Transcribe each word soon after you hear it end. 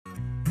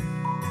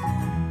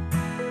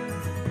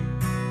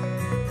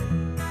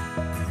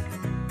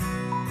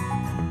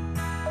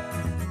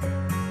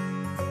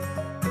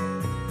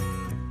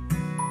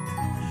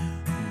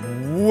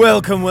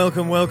Welcome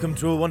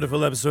to a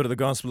wonderful episode of the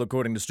Gospel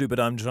According to Stupid.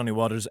 I'm Johnny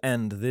Waters,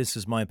 and this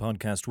is my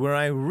podcast where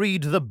I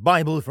read the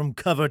Bible from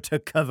cover to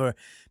cover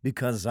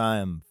because I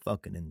am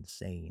fucking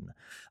insane.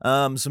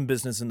 Some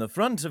business in the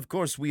front. Of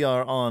course, we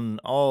are on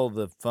all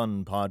the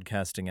fun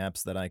podcasting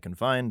apps that I can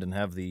find and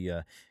have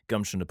the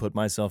gumption to put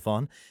myself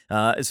on.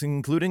 It's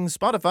including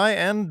Spotify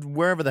and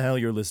wherever the hell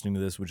you're listening to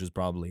this, which is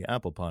probably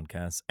Apple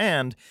Podcasts.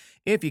 And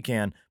if you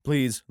can,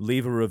 please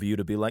leave a review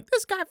to be like,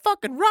 this guy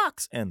fucking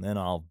rocks, and then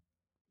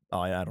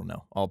I don't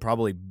know. I'll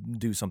probably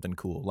do something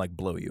cool, like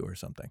blow you or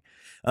something.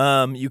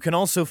 You can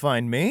also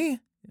find me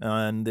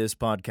on this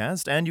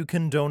podcast, and you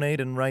can donate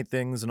and write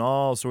things and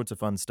all sorts of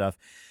fun stuff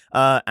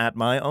at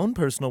my own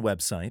personal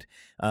website,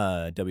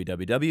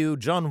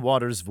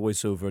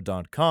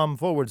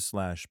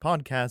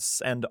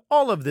 www.johnwatersvoiceover.com/podcasts, and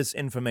all of this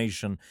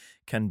information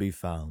can be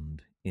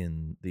found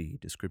in the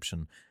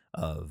description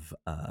of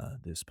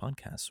this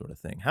podcast sort of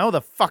thing. How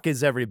the fuck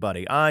is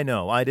everybody? I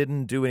know, I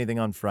didn't do anything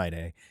on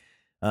Friday.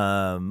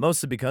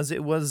 Mostly because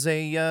it was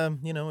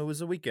it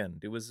was a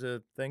weekend. It was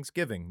a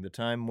Thanksgiving, the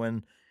time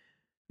when,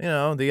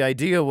 the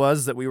idea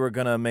was that we were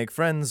going to make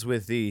friends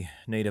with the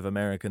Native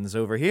Americans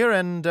over here,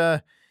 and,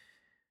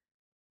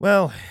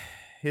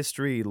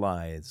 history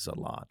lies a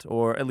lot,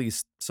 or at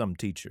least some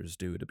teachers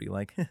do, to be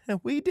like,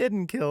 we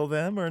didn't kill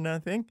them or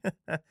nothing.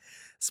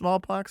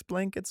 Smallpox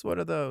blankets, what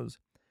are those?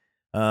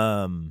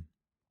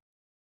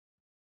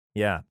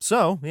 Yeah,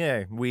 so,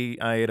 I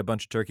ate a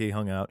bunch of turkey,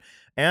 hung out,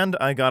 and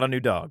I got a new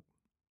dog.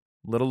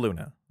 Little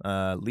Luna.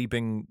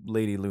 Leaping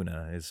Lady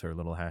Luna is her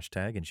little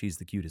hashtag, and she's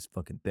the cutest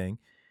fucking thing.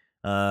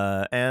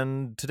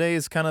 And today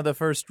is kind of the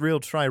first real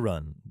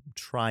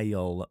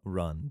trial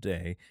run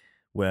day,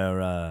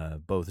 where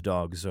both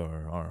dogs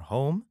are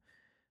home,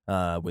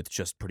 with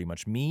just pretty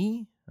much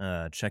me,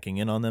 checking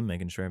in on them,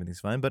 making sure everything's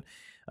fine. But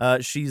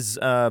she's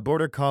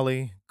Border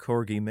Collie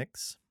Corgi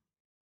mix,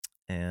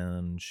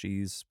 and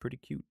she's pretty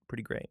cute,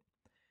 pretty great.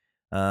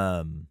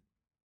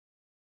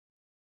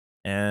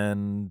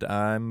 And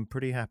I'm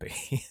pretty happy.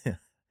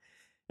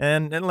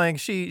 and like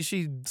she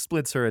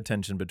splits her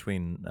attention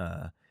between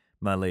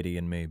my lady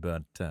and me,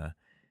 but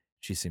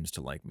she seems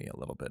to like me a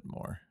little bit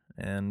more.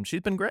 And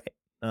she's been great.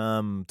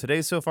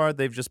 Today so far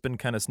they've just been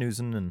kind of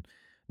snoozing and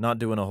not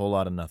doing a whole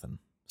lot of nothing.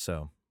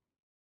 So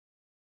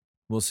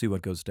we'll see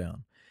what goes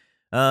down.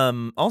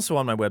 Also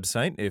on my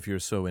website, if you're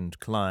so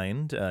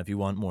inclined, if you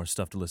want more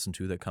stuff to listen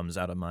to that comes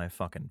out of my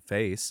fucking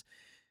face,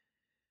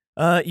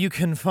 you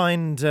can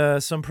find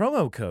some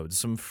promo codes,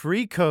 some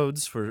free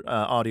codes for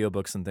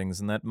audiobooks and things,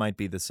 and that might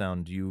be the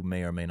sound you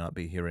may or may not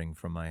be hearing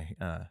from my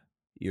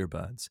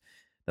earbuds.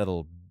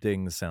 That'll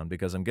ding the sound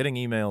because I'm getting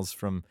emails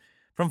from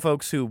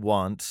folks who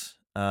want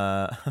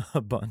a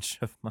bunch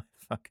of my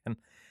fucking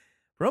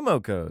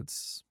promo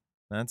codes.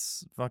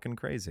 That's fucking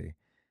crazy.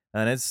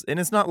 And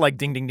it's not like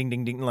ding ding ding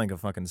ding ding like a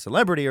fucking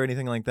celebrity or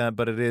anything like that,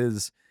 but it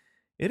is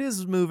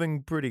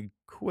moving pretty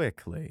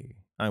quickly,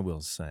 I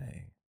will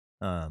say.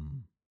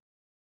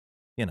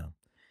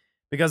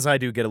 Because I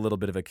do get a little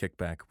bit of a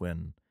kickback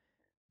when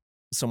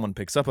someone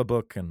picks up a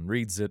book and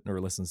reads it or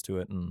listens to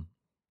it, and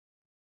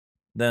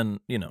then,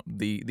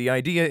 the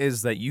idea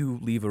is that you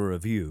leave a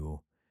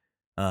review,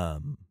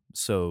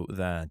 so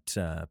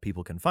that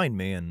people can find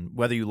me, and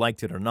whether you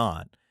liked it or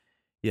not,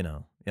 you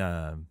can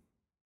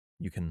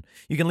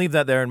leave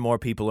that there, and more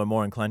people are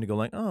more inclined to go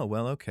like, oh,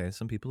 well, okay,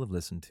 some people have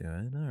listened to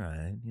it, all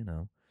right,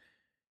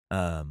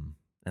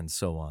 and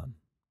so on.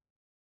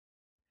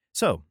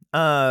 So,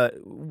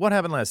 what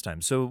happened last time?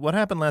 So, what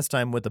happened last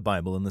time with the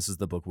Bible, and this is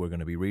the book we're going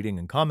to be reading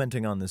and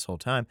commenting on this whole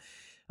time,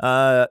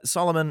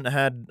 Solomon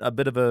had a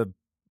bit of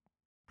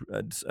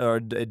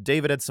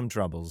David had some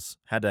troubles,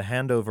 had to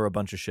hand over a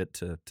bunch of shit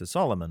to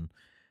Solomon,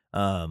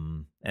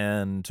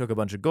 and took a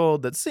bunch of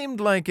gold that seemed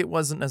like it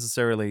wasn't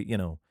necessarily,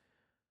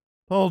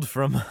 pulled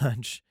from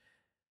much.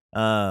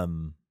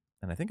 And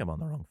I think I'm on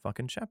the wrong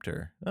fucking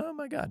chapter. Oh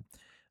my God.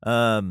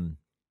 To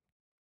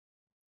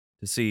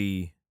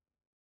see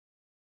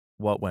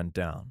what went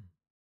down,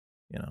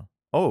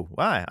 Oh,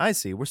 why? I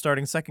see. We're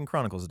starting 2nd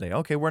Chronicles today.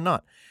 Okay, we're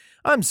not.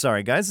 I'm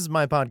sorry, guys. This is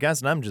my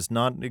podcast, and I'm just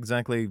not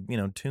exactly,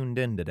 tuned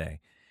in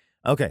today.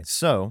 Okay,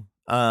 so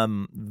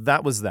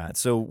that was that.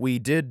 So we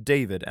did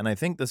David, and I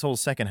think this whole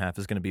second half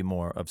is going to be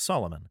more of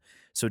Solomon.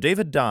 So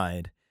David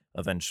died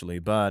eventually,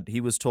 but he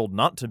was told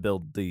not to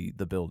build the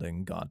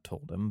building. God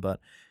told him, but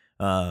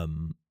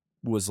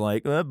was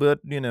like, but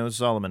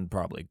Solomon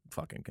probably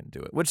fucking can do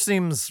it, which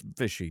seems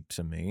fishy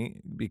to me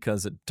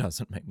because it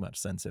doesn't make much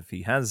sense. If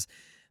he has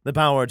the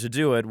power to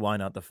do it, why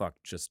not the fuck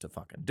just to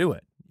fucking do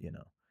it,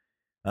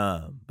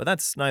 But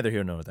that's neither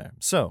here nor there.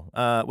 So,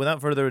 without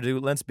further ado,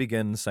 let's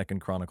begin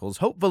 2nd Chronicles,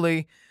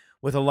 hopefully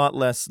with a lot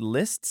less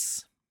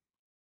lists,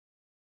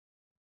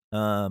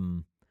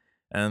 and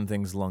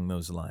things along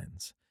those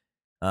lines.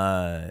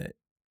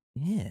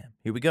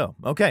 Here we go.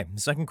 Okay,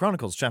 2nd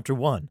Chronicles, chapter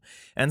 1.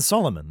 And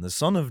Solomon, the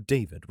son of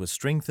David, was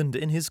strengthened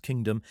in his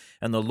kingdom,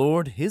 and the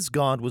Lord his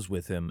God was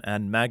with him,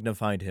 and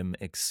magnified him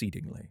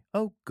exceedingly.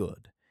 Oh,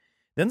 good.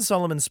 Then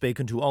Solomon spake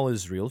unto all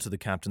Israel, to the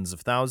captains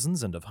of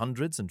thousands and of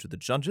hundreds, and to the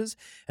judges,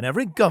 and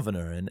every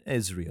governor in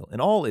Israel,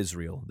 in all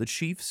Israel, the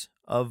chiefs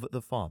of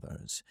the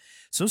fathers.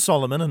 So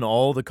Solomon and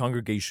all the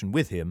congregation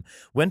with him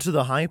went to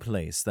the high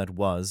place that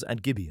was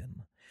at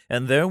Gibeon.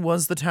 And there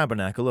was the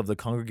tabernacle of the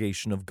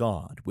congregation of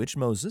God, which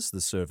Moses,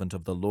 the servant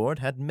of the Lord,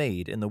 had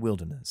made in the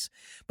wilderness.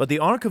 But the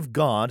ark of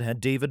God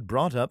had David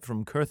brought up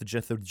from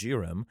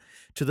Kirjath-jearim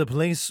to the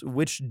place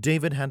which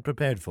David had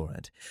prepared for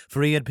it,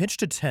 for he had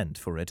pitched a tent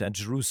for it at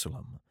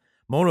Jerusalem.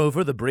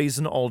 Moreover, the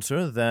brazen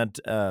altar that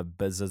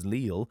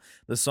Bezaleel,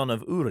 the son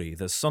of Uri,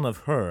 the son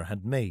of Hur,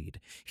 had made,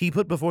 he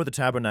put before the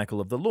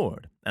tabernacle of the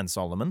Lord, and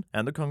Solomon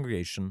and the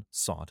congregation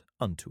sought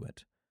unto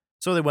it.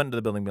 So they went into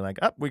the building and be like,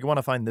 we want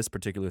to find this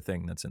particular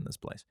thing that's in this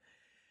place.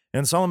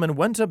 And Solomon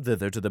went up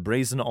thither to the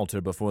brazen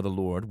altar before the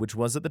Lord, which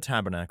was at the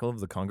tabernacle of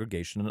the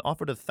congregation, and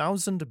offered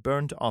 1,000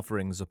 burnt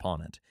offerings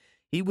upon it.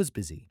 He was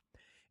busy.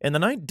 In the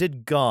night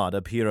did God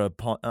appear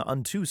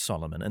unto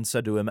Solomon, and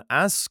said to him,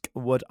 Ask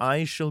what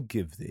I shall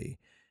give thee.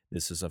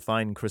 This is a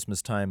fine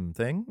Christmas time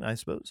thing, I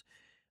suppose.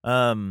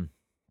 And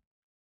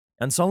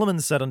Solomon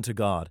said unto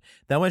God,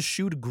 Thou hast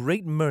shewed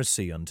great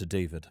mercy unto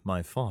David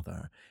my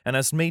father, and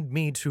hast made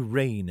me to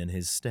reign in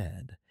his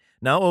stead.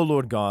 Now, O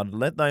Lord God,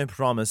 let thy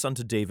promise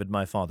unto David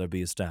my father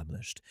be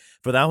established.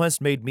 For thou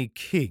hast made me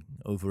king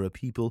over a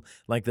people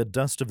like the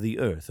dust of the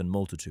earth in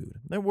multitude.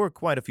 There were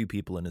quite a few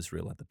people in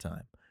Israel at the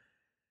time.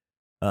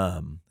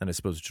 And I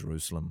suppose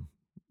Jerusalem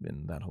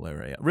in that whole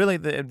area. Really,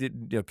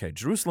 okay,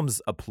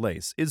 Jerusalem's a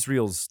place.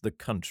 Israel's the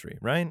country,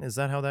 right? Is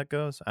that how that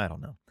goes? I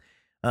don't know.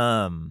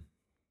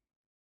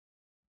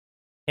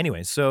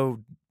 Anyway, so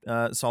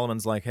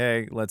Solomon's like,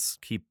 hey, let's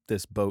keep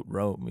this boat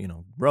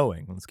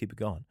rowing. Let's keep it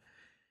going.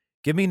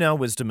 Give me now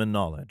wisdom and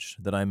knowledge,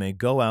 that I may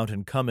go out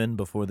and come in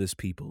before this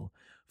people.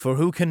 For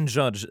who can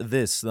judge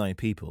this thy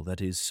people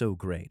that is so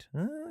great?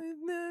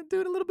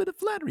 Doing a little bit of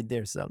flattery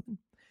there, Solomon.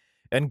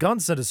 And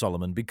God said to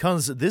Solomon,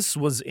 Because this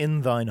was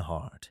in thine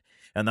heart,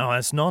 and thou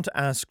hast not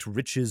asked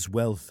riches,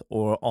 wealth,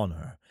 or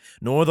honor,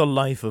 nor the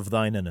life of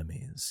thine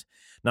enemies,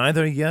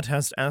 neither yet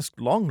hast asked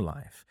long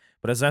life,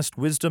 but hast asked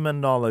wisdom and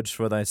knowledge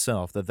for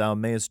thyself, that thou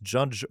mayest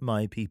judge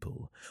my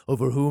people,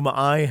 over whom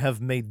I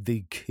have made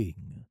thee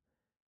king.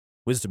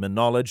 Wisdom and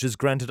knowledge is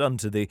granted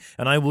unto thee,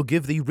 and I will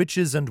give thee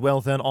riches and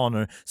wealth and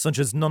honor, such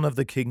as none of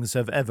the kings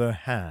have ever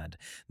had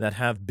that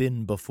have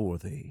been before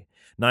thee.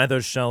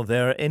 Neither shall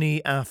there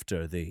any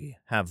after thee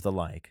have the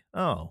like.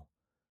 Oh.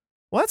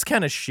 Well, that's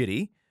kind of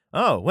shitty.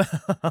 Oh,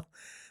 well,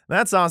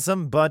 that's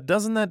awesome, but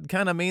doesn't that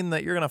kind of mean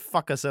that you're going to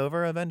fuck us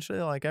over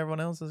eventually, like everyone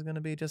else is going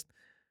to be just...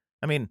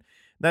 I mean,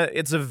 that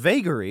it's a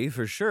vagary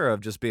for sure of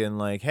just being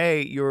like,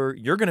 hey, you're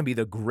going to be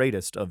the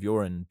greatest of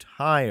your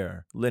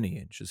entire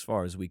lineage as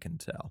far as we can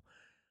tell.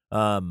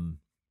 And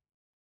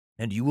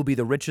you will be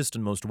the richest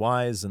and most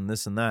wise and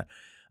this and that.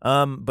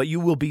 But you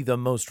will be the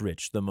most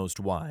rich, the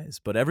most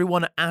wise. But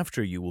everyone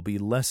after you will be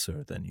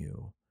lesser than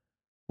you.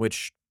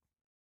 Which,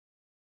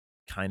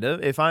 kind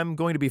of, if I'm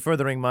going to be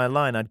furthering my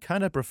line, I'd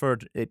kind of prefer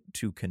it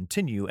to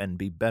continue and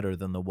be better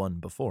than the one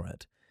before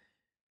it.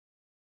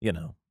 You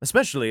know,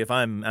 especially if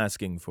I'm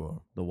asking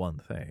for the one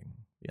thing,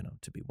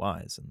 to be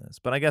wise in this.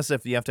 But I guess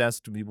if you have to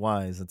ask to be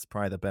wise, it's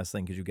probably the best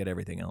thing because you get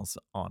everything else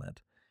on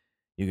it.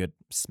 You get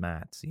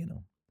smats,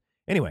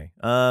 Anyway,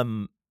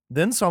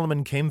 then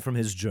Solomon came from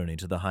his journey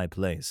to the high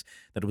place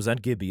that was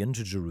at Gibeon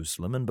to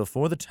Jerusalem and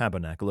before the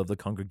tabernacle of the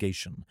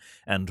congregation,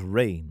 and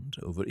reigned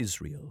over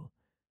Israel.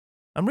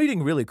 I'm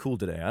reading really cool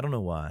today. I don't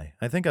know why.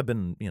 I think I've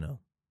been,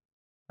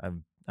 I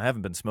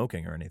haven't been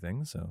smoking or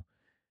anything, so...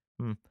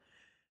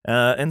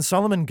 And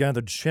Solomon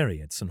gathered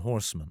chariots and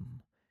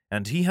horsemen,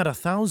 and he had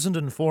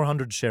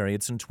 1,400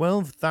 chariots and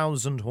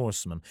 12,000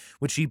 horsemen,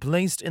 which he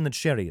placed in the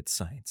chariot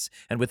sites,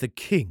 and with the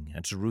king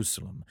at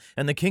Jerusalem.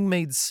 And the king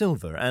made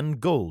silver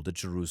and gold at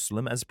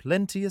Jerusalem as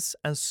plenteous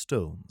as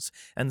stones,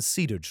 and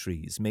cedar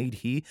trees made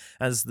he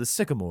as the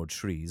sycamore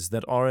trees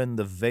that are in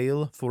the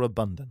vale for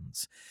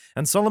abundance.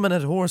 And Solomon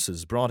had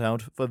horses brought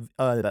out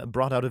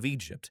of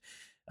Egypt,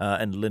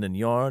 and linen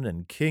yarn,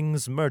 and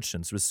king's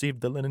merchants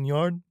received the linen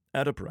yarn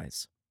at a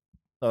price.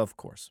 Of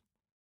course.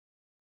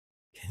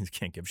 You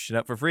can't give shit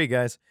up for free,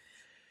 guys.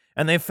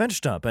 And they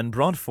fetched up and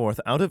brought forth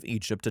out of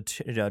Egypt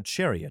a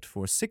chariot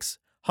for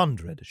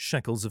 600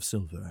 shekels of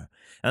silver,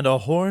 and a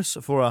horse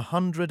for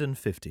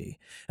 150.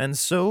 And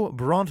so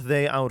brought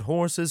they out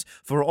horses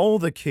for all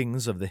the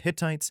kings of the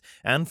Hittites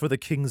and for the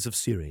kings of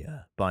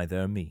Syria by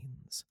their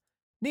means.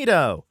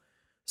 Neato!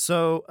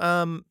 So,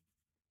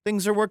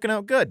 things are working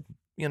out good.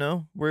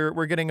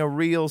 We're getting a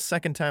real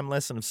second-time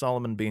lesson of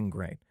Solomon being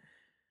great.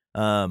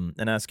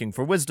 And asking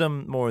for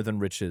wisdom more than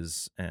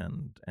riches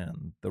and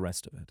the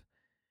rest of it.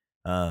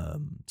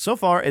 So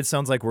far, it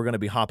sounds like we're going to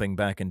be hopping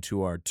back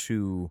into our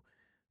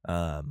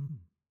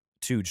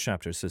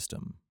two-chapter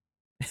system.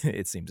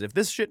 It seems. If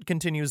this shit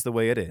continues the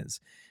way it is,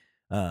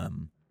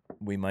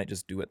 we might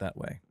just do it that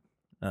way.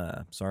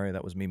 Sorry,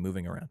 that was me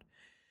moving around.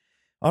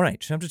 All right,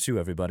 chapter 2,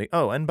 everybody.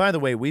 Oh, and by the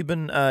way, we've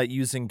been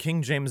using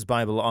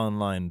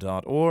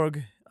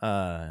KingJamesBibleOnline.org.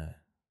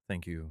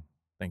 Thank you.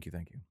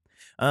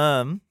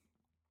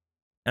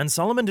 And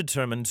Solomon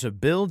determined to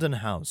build an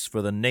house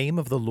for the name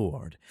of the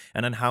Lord,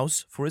 and an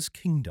house for his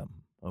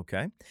kingdom.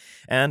 Okay?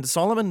 And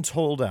Solomon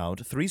told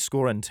out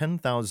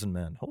 70,000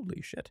 men,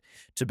 holy shit,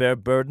 to bear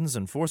burdens,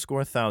 and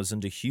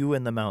 80,000 to hew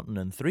in the mountain,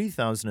 and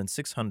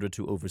 3,600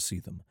 to oversee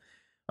them.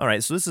 All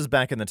right, so this is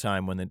back in the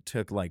time when it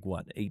took, like,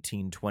 what,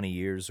 18, 20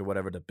 years or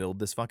whatever to build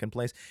this fucking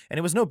place? And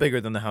it was no bigger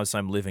than the house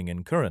I'm living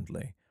in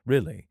currently,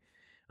 really.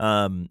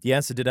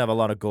 Yes, it did have a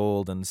lot of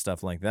gold and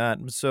stuff like that.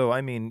 So,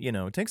 I mean,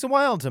 it takes a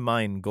while to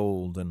mine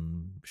gold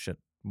and shit,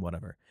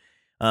 whatever.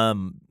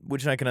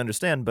 Which I can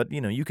understand, but,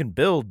 you can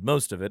build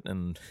most of it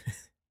and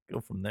go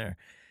from there.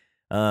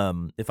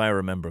 If I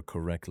remember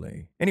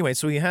correctly. Anyway,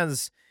 so he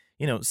has,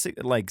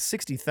 like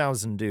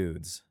 60,000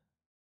 dudes.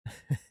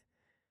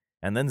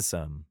 And then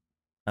some.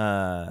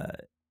 Or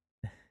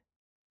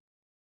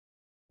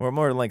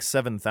more like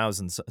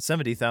 70,000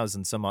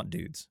 some odd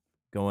dudes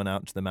going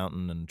out to the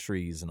mountain and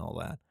trees and all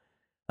that.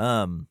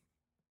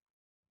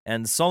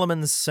 And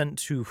Solomon sent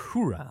to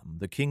Huram,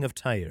 the king of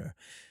Tyre,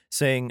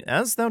 saying,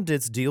 As thou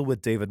didst deal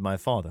with David my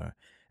father,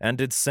 and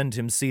didst send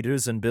him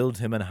cedars and build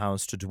him an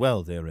house to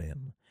dwell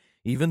therein,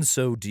 even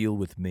so deal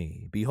with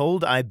me.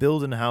 Behold, I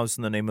build an house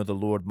in the name of the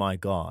Lord my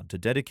God, to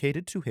dedicate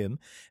it to him,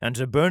 and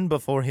to burn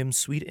before him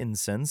sweet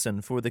incense,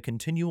 and for the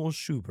continual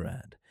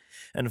shewbread,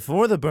 and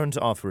for the burnt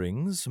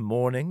offerings,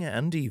 morning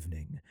and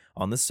evening,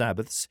 on the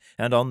Sabbaths,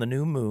 and on the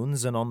new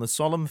moons, and on the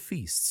solemn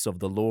feasts of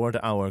the Lord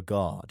our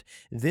God.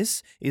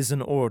 This is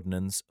an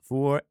ordinance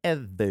for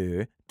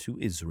ever to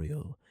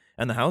Israel.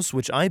 And the house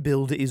which I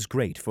build is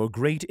great, for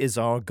great is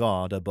our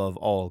God above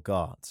all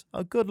gods.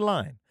 A good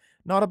line.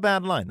 Not a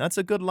bad line. That's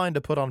a good line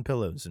to put on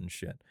pillows and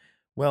shit.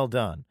 Well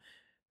done.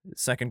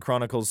 2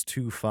 Chronicles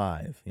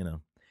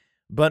 2:5,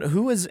 But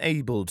who is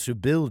able to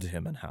build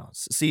him an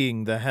house,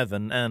 seeing the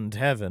heaven and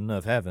heaven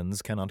of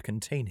heavens cannot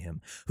contain him?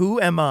 Who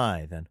am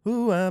I, then?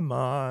 Who am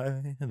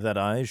I, that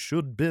I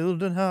should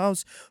build an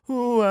house?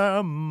 Who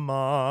am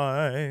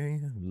I?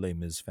 Les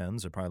Mis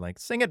fans are probably like,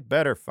 sing it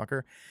better,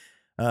 fucker.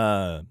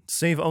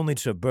 Save only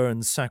to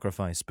burn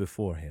sacrifice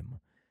before him.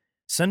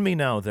 Send me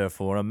now,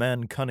 therefore, a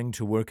man cunning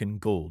to work in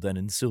gold, and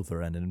in silver,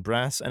 and in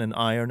brass, and in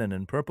iron, and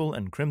in purple,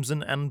 and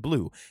crimson, and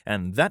blue,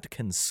 and that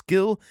can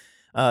skill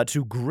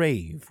to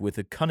grave with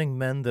the cunning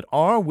men that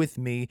are with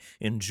me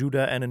in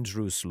Judah and in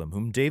Jerusalem,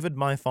 whom David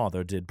my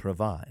father did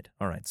provide.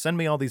 All right, send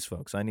me all these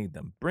folks. I need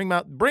them. Bring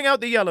out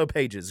the yellow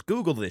pages.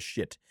 Google this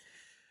shit.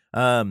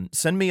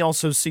 Send me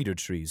also cedar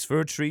trees,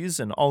 fir trees,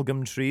 and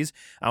algum trees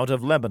out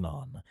of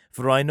Lebanon.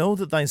 For I know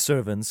that thy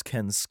servants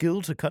can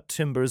skill to cut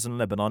timbers in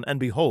Lebanon, and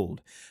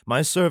behold,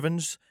 my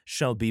servants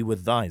shall be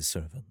with thy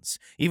servants,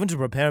 even to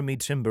prepare me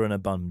timber in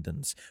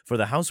abundance. For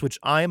the house which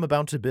I am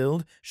about to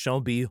build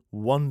shall be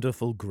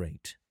wonderful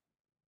great.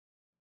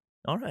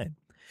 All right.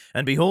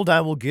 And behold,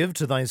 I will give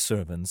to thy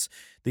servants,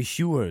 the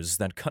hewers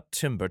that cut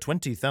timber,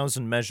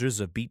 20,000 measures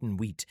of beaten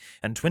wheat,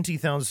 and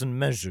 20,000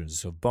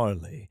 measures of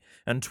barley,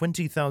 and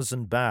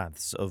 20,000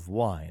 baths of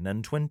wine,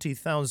 and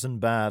 20,000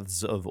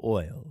 baths of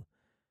oil.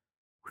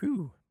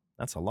 Whew,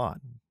 that's a lot.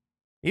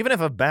 Even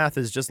if a bath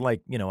is just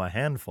like, a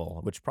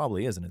handful, which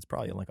probably isn't, it's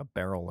probably like a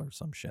barrel or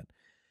some shit.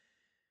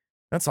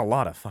 That's a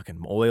lot of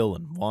fucking oil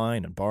and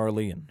wine and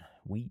barley and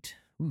wheat.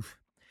 Oof.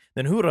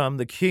 Then Huram,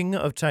 the king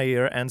of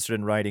Tyre, answered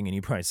in writing, and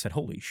he probably said,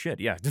 Holy shit,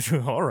 yeah,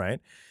 all right.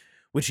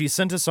 Which he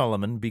sent to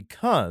Solomon,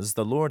 because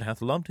the Lord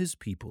hath loved his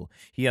people,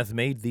 he hath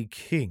made thee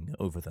king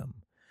over them.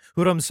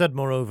 Huram said,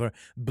 moreover,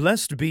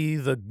 Blessed be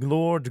the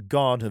Lord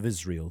God of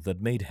Israel,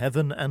 that made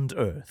heaven and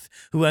earth,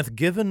 who hath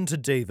given to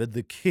David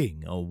the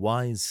king a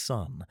wise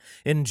son,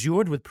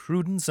 endured with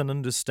prudence and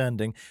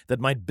understanding, that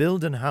might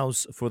build an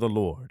house for the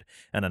Lord,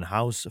 and an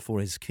house for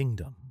his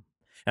kingdom.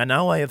 And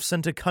now I have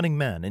sent a cunning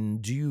man,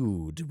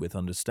 endued with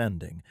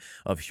understanding,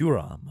 of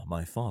Huram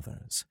my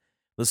father's,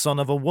 the son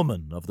of a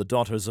woman of the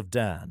daughters of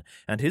Dan,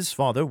 and his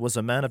father was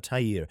a man of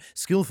Tyre,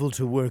 skillful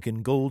to work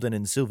in gold and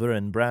in silver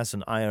and brass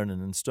and iron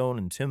and in stone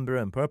and timber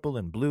and purple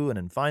and blue and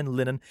in fine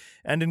linen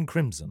and in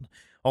crimson,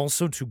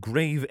 also to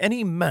grave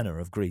any manner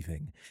of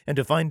graving, and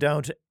to find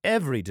out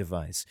every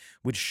device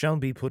which shall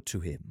be put to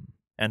him,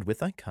 and with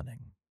thy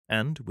cunning,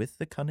 and with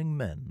the cunning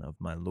men of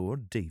my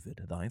lord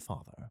David thy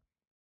father.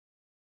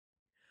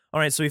 All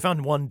right, so he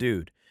found one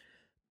dude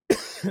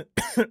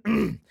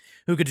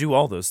who could do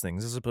all those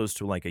things, as opposed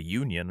to like a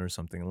union or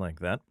something like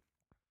that,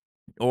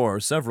 or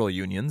several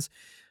unions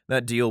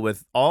that deal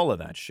with all of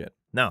that shit.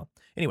 Now,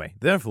 anyway,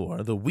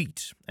 therefore, the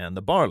wheat and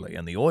the barley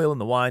and the oil and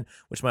the wine,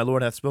 which my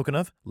lord hath spoken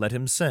of, let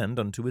him send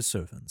unto his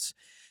servants.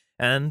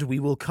 And we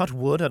will cut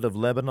wood out of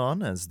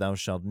Lebanon, as thou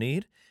shalt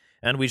need,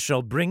 and we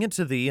shall bring it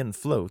to thee in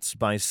floats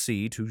by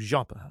sea to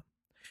Joppa,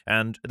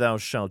 and thou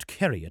shalt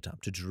carry it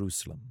up to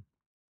Jerusalem.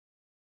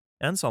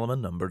 And Solomon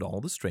numbered all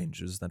the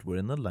strangers that were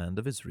in the land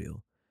of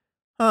Israel.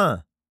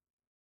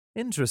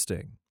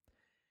 Interesting.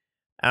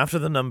 After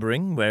the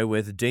numbering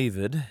wherewith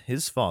David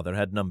his father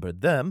had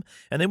numbered them,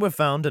 and they were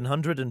found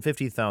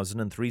 150,000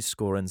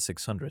 and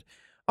 600.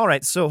 All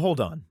right, so hold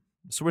on.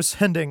 So we're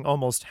sending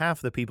almost half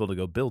the people to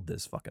go build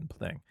this fucking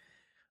thing.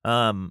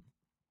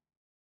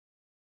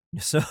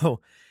 So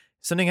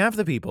sending half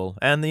the people,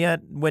 and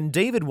yet when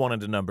David wanted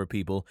to number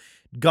people,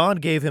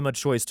 God gave him a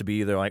choice to be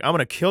either like, I'm going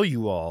to kill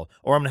you all,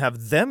 or I'm going to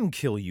have them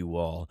kill you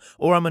all,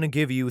 or I'm going to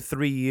give you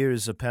 3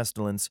 years of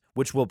pestilence,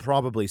 which will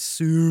probably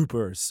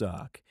super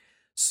suck.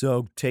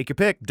 So take your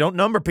pick. Don't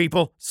number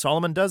people.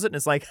 Solomon does it, and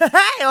it's like,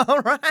 hey,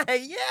 all right,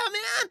 yeah,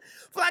 man,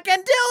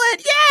 fucking do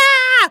it,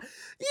 yeah,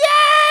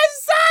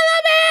 yes,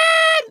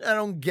 Solomon! I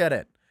don't get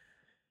it.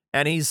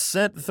 And he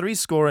set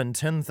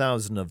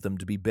 70,000 of them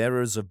to be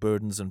bearers of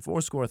burdens, and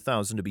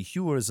 80,000 to be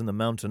hewers in the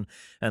mountain,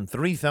 and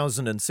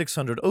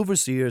 3,600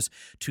 overseers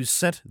to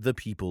set the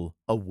people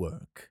a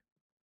work.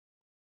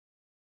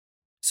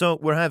 So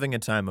we're having a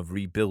time of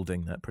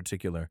rebuilding that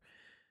particular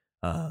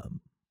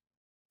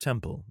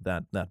temple,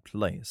 that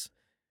place.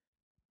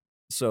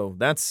 So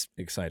that's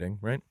exciting,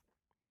 right?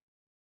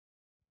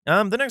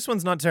 The next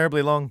one's not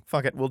terribly long.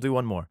 Fuck it, we'll do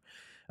one more.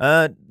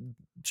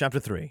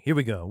 Chapter 3. Here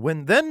we go.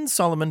 When then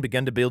Solomon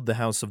began to build the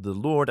house of the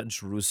Lord at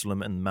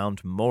Jerusalem and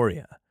Mount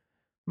Moriah,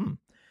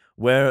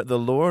 where the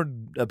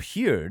Lord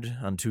appeared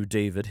unto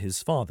David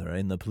his father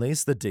in the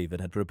place that David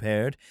had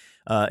prepared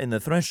in the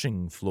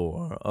threshing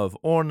floor of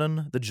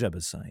Ornan the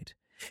Jebusite.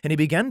 And he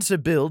began to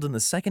build in the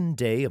 2nd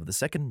day of the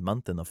 2nd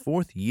month in the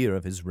 4th year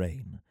of his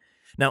reign.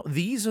 Now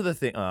these are the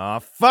things...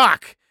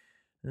 fuck!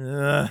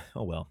 Oh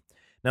well.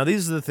 Now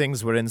these are the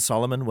things wherein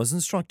Solomon was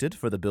instructed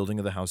for the building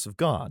of the house of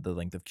God. The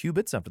length of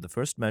cubits after the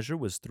first measure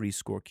was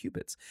 60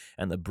 cubits,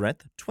 and the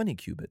breadth 20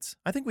 cubits.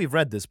 I think we've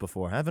read this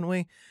before, haven't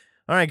we?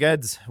 All right,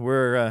 kids.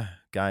 We're,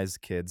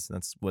 kids,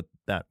 that's what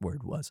that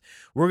word was.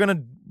 We're going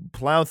to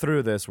plow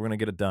through this. We're going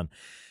to get it done.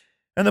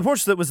 And the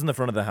porch that was in the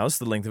front of the house,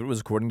 the length of it was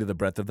according to the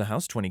breadth of the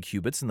house, 20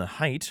 cubits, and the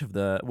height of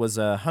was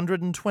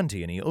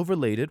 120, and he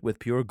overlaid it with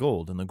pure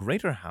gold. And the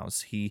greater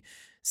house he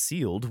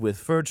sealed with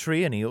fir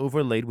tree, and he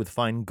overlaid with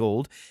fine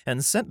gold,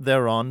 and set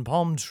thereon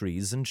palm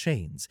trees and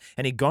chains.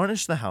 And he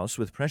garnished the house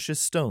with precious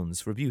stones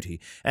for beauty,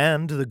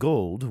 and the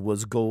gold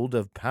was gold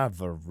of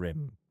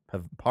Parvaim.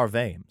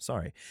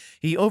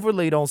 He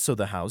overlaid also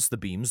the house, the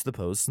beams, the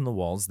posts, and the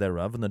walls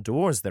thereof, and the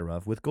doors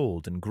thereof with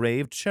gold, and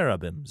graved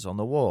cherubims on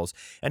the walls.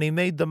 And he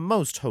made the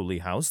most holy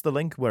house, the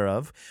length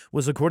whereof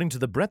was according to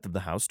the breadth of the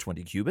house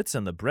 20 cubits,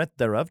 and the breadth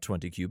thereof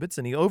 20 cubits,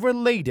 and he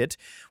overlaid it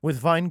with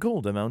fine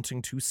gold,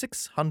 amounting to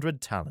 600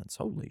 talents.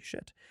 Holy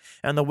shit.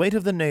 And the weight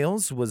of the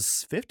nails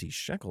was 50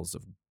 shekels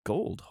of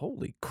gold.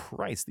 Holy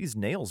Christ, these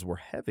nails were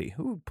heavy.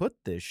 Who put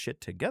this shit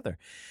together?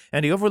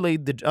 And he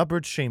overlaid the upper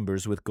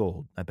chambers with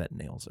gold. I bet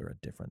nails are a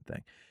different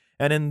thing.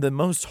 And in the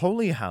most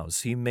holy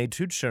house he made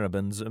 2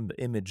 cherubims of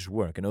image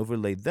work, and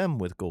overlaid them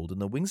with gold. And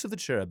the wings of the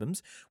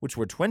cherubims, which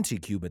were 20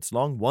 cubits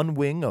long, one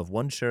wing of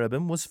one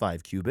cherubim was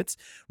 5 cubits,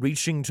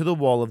 reaching to the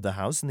wall of the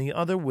house, and the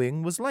other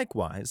wing was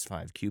likewise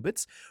 5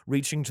 cubits,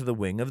 reaching to the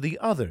wing of the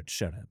other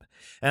cherub.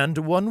 And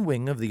one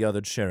wing of the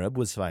other cherub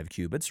was 5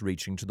 cubits,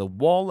 reaching to the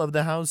wall of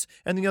the house,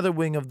 and the other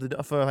wing of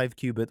the 5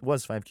 cubit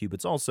was 5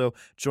 cubits also,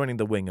 joining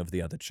the wing of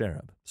the other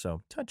cherub.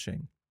 So,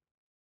 touching.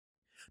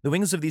 The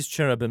wings of these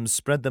cherubims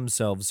spread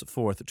themselves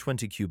forth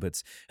 20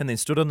 cubits, and they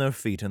stood on their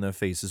feet, and their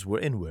faces were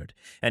inward.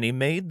 And he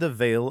made the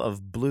veil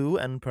of blue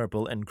and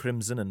purple and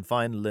crimson and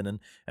fine linen,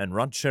 and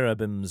wrought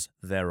cherubims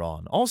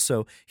thereon.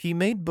 Also he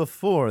made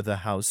before the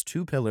house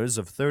 2 pillars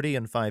of 30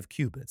 and 5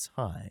 cubits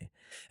high.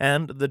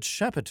 And the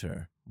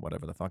chapiter,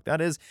 whatever the fuck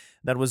that is,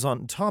 that was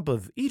on top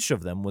of each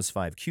of them was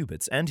 5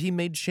 cubits. And he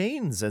made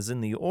chains as in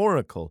the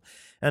oracle,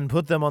 and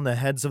put them on the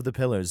heads of the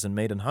pillars, and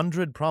made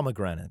 100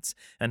 pomegranates,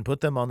 and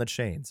put them on the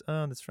chains.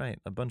 Oh, that's right,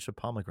 a bunch of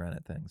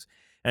pomegranate things.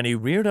 And he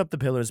reared up the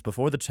pillars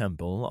before the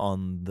temple,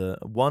 on the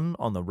one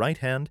on the right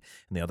hand,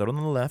 and the other on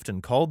the left,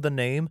 and called the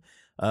name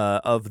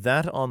of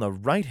that on the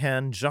right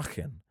hand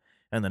Jachin,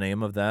 and the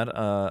name of that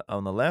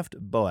on the left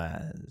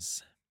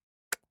Boaz.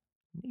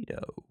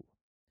 Neato.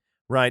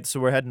 Right, so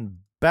we're heading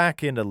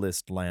back into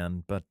list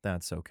land, but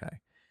that's okay.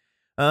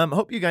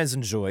 Hope you guys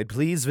enjoyed.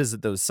 Please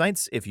visit those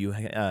sites if you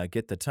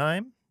get the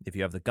time, if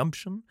you have the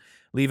gumption.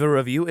 Leave a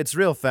review. It's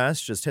real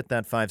fast. Just hit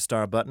that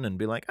 5-star button and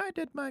be like, I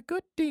did my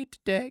good deed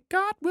today.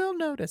 God will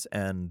notice.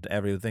 And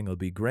everything will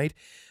be great.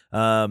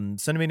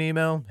 Send me an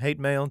email, hate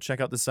mail, check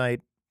out the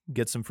site,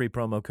 get some free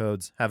promo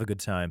codes, have a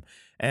good time.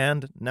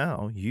 And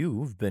now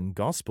you've been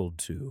gospeled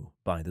to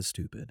by the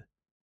stupid.